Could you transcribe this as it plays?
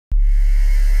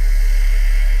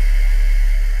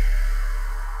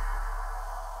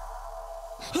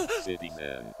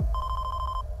Cityman.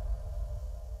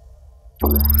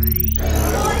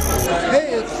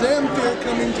 Hey, it's Xamfear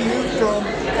coming to you from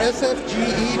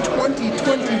SFGE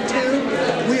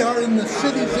 2022. We are in the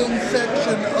citizen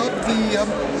section of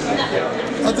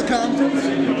the conference,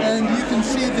 and you can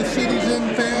see the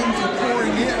citizen fans are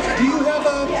pouring in. Do you have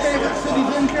a favorite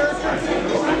citizen character?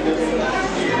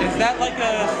 Is that like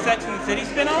a Sex and the City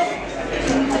spinoff?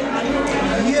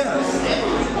 Yes.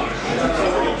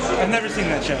 I've never seen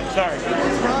that show, sorry.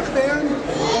 Rock band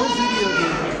or video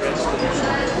game?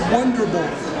 Wonderful.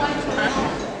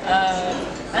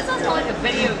 That sounds more like a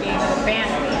video game than a band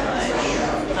to me,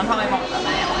 but I'm probably wrong about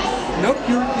that anyway. Nope,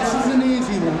 this is an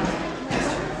easy one.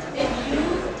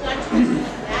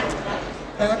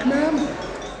 Pac-Man?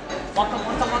 Waka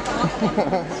waka waka waka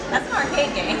waka. That's an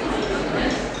arcade game.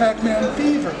 Pac-Man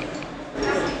Fever.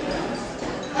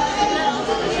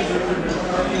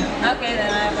 Okay,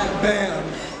 then I have Bam.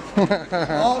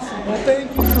 Awesome. Well,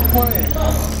 thank you for playing.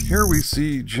 Here we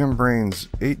see Jim Brain's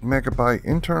 8 megabyte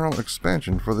internal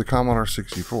expansion for the Commodore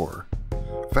 64.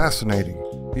 Fascinating.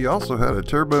 He also had a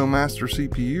Turbo Master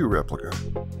CPU replica,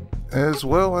 as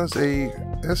well as a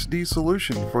SD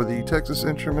solution for the Texas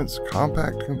Instruments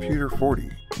Compact Computer 40.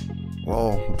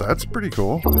 Well, that's pretty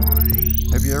cool.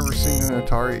 Have you ever seen an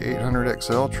Atari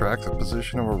 800XL track the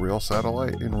position of a real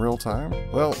satellite in real time?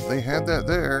 Well, they had that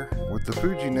there with the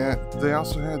FujiNet. They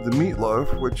also had the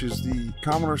Meatloaf, which is the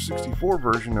Commodore 64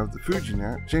 version of the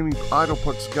FujiNet. Jamie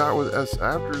Idlepux got with us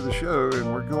after the show,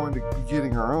 and we're going to be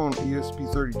getting our own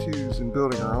ESP32s and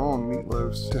building our own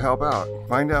Meatloafs to help out.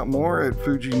 Find out more at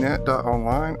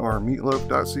fujinet.online or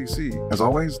meatloaf.cc. As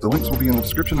always, the links will be in the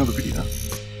description of the video.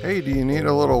 Hey, do you need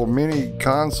a little mini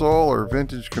console or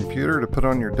vintage computer to put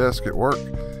on your desk at work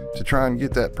to try and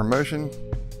get that promotion?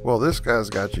 Well, this guy's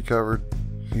got you covered.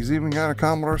 He's even got a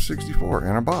Commodore 64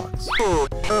 in a box.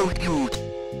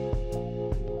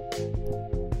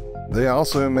 They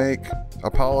also make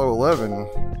Apollo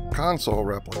 11 console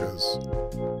replicas.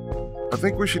 I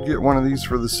think we should get one of these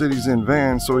for the Cities In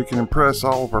van so we can impress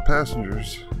all of our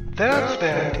passengers. That's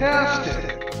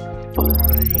fantastic!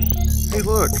 Hey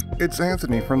look, it's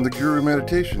Anthony from the Guru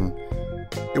Meditation,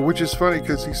 which is funny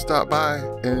because he stopped by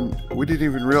and we didn't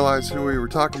even realize who we were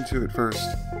talking to at first.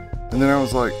 And then I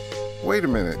was like, wait a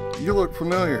minute, you look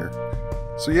familiar.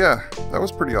 So yeah, that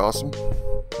was pretty awesome.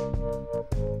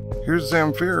 Here's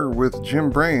Xamfear with Jim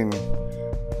Brain.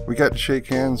 We got to shake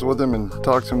hands with him and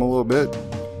talk to him a little bit.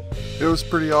 It was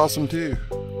pretty awesome too.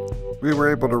 We were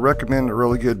able to recommend a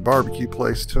really good barbecue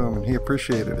place to him and he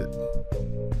appreciated it.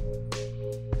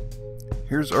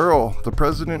 Here's Earl, the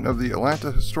president of the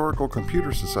Atlanta Historical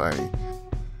Computer Society.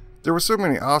 There were so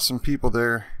many awesome people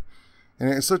there, and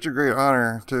it's such a great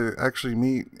honor to actually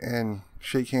meet and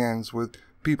shake hands with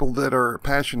people that are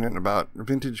passionate about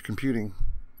vintage computing.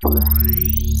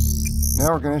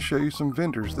 Now we're going to show you some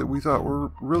vendors that we thought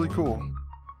were really cool.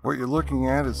 What you're looking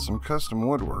at is some custom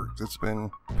woodwork that's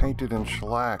been painted and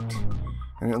shellacked,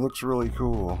 and it looks really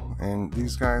cool. And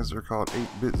these guys are called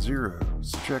 8-Bit Zero,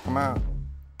 so check them out.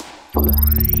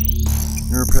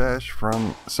 Nurpesh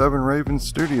from Seven Raven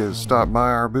Studios stopped by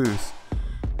our booth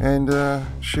and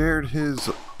shared his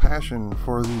passion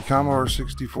for the Commodore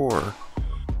 64.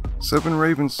 Seven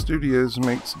Raven Studios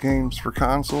makes games for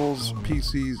consoles,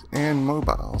 PCs, and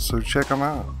mobile, so check them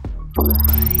out.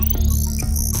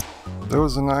 There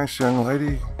was a nice young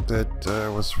lady that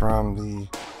was from the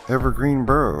Evergreen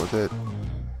Borough that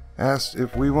asked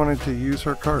if we wanted to use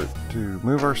her cart to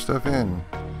move our stuff in.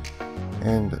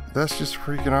 And that's just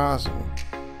freaking awesome,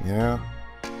 you know?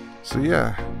 So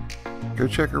yeah, go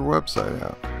check her website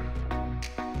out.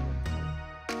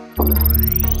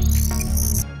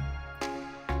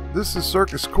 This is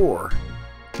Circus Core.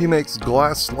 He makes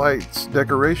glass lights,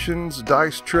 decorations,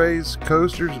 dice trays,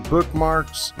 coasters,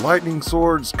 bookmarks, lightning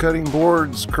swords, cutting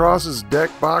boards, crosses, deck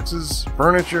boxes,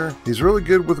 furniture. He's really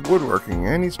good with woodworking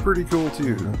and he's pretty cool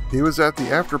too. He was at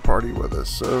the after party with us,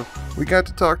 so we got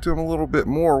to talk to him a little bit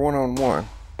more one-on-one.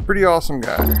 Pretty awesome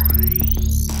guy.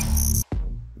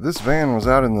 This van was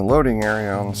out in the loading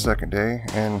area on the second day,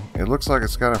 and it looks like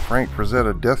it's got a Frank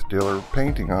Frazetta Death Dealer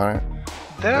painting on it.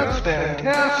 That's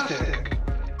fantastic!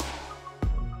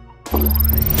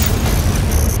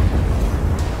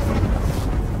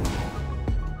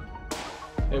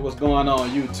 Hey, what's going on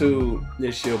YouTube?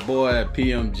 It's your boy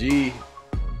PMG.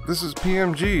 This is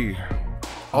PMG,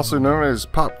 also known as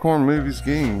Popcorn Movies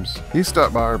Games. He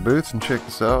stopped by our booth and checked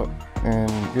us out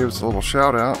and gave us a little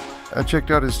shout out. I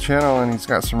checked out his channel and he's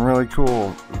got some really cool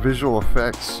visual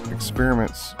effects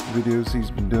experiments videos he's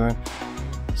been doing.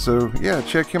 So yeah,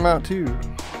 check him out too.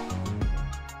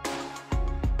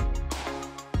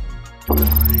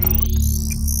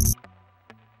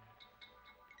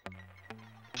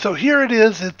 So here it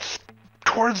is. It's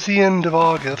towards the end of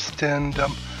August, and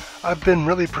I've been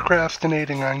really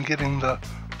procrastinating on getting the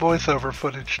voiceover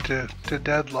footage to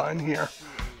deadline here.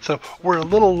 So we're a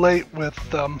little late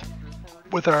with our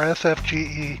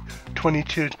SFGE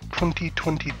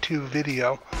 2022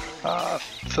 video.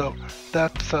 So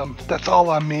that's all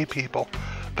on me, people.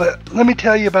 But let me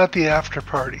tell you about the after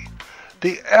party.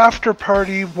 The after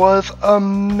party was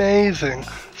amazing.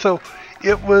 So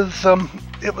it was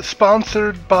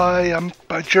sponsored by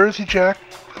Jersey Jack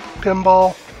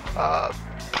Pinball,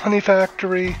 Punny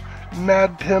Factory,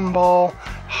 Mad Pinball,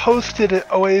 hosted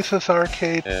at Oasis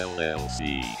Arcade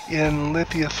LLC in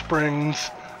Lithia Springs,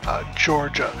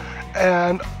 Georgia.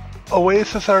 And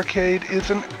Oasis Arcade is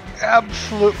an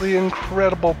absolutely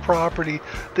incredible property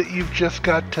that you've just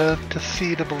got to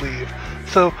see to believe.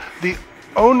 So the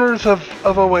owners of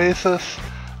Oasis,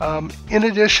 in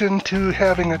addition to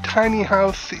having a tiny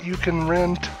house that you can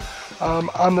rent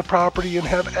on the property and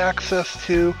have access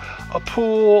to a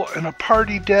pool and a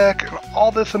party deck and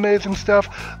all this amazing stuff,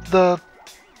 the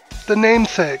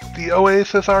namesake, the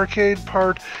Oasis Arcade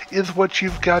part, is what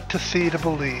you've got to see to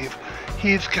believe.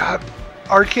 He's got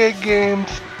arcade games,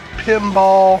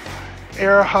 pinball,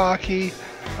 air hockey,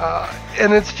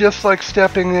 and it's just like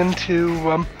stepping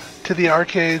into to the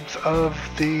arcades of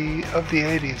the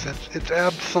 80s. It's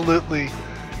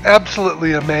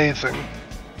absolutely amazing.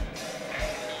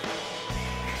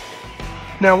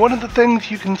 Now, one of the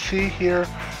things you can see here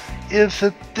is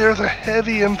that there's a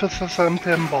heavy emphasis on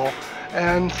pinball.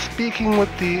 And speaking with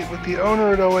the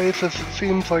owner at Oasis, it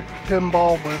seems like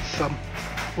pinball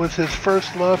was his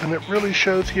first love, and it really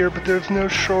shows here. But there's no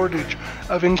shortage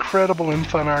of incredible and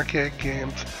fun arcade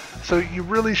games. So you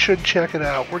really should check it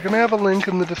out. We're going to have a link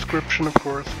in the description, of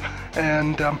course.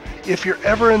 And if you're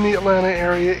ever in the Atlanta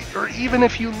area, or even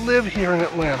if you live here in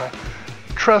Atlanta,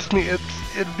 trust me,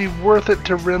 it'd be worth it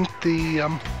to rent the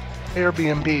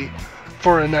Airbnb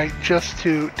for a night just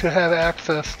to have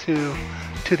access to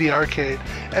the arcade.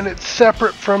 And it's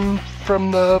separate from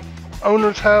the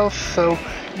owner's house, so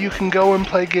you can go and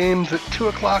play games at 2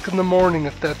 o'clock in the morning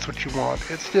if that's what you want.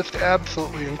 It's just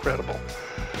absolutely incredible.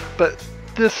 But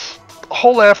this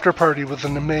whole after party was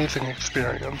an amazing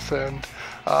experience, and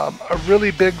a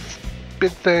really big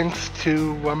thanks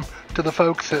to the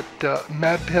folks at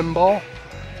Mad Pinball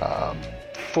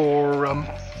for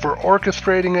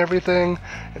orchestrating everything.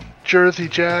 And Jersey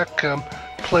Jack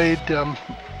played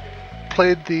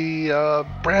the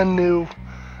brand new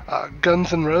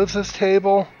Guns N' Roses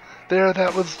table there.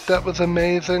 That was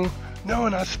amazing. No,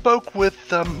 and I spoke with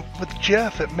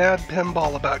Jeff at Mad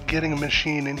Pinball about getting a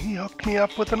machine, and he hooked me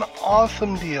up with an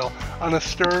awesome deal on a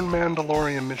Stern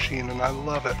Mandalorian machine, and I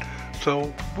love it.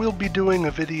 So we'll be doing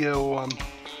a video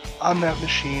on that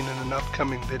machine in an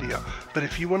upcoming video. But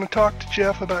if you want to talk to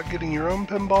Jeff about getting your own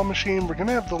pinball machine, we're going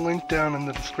to have the link down in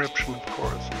the description, of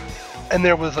course. And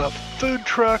there was a food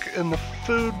truck, and the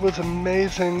food was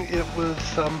amazing. It was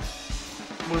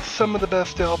some of the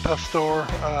best El Pastor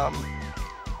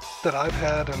that I've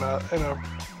had in a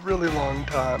really long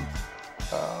time.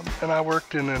 And I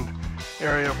worked in an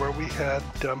area where we had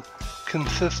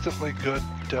consistently good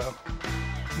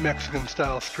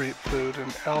Mexican-style street food,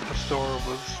 and El Pastor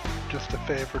was just a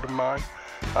favorite of mine.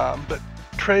 But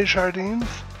Tres Jardins,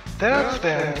 that's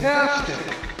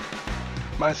fantastic.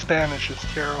 My Spanish is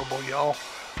terrible, y'all.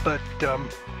 But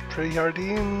Tres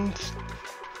Jardins,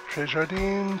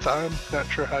 I'm not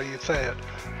sure how you say it.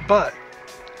 But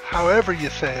however you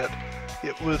say it,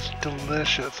 it was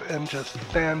delicious and just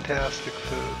fantastic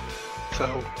food.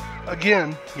 So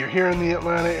again, you're here in the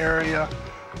Atlanta area,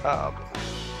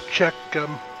 check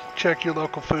your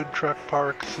local food truck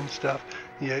parks and stuff.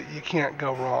 You can't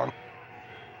go wrong.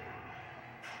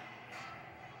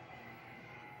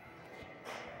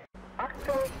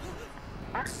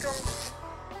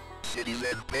 Cities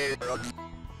and patrons.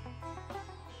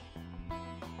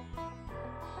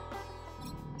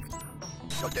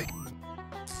 Sunday.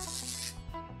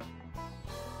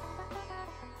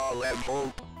 All have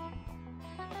hope.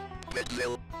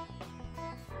 Midville.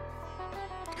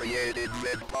 Created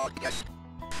Red Podcast.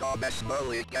 Thomas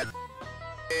Mulligan.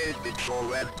 Is been show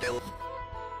rental.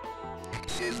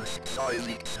 Since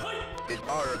sizes. In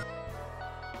Barn.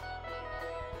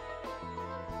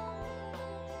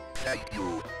 Thank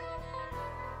you.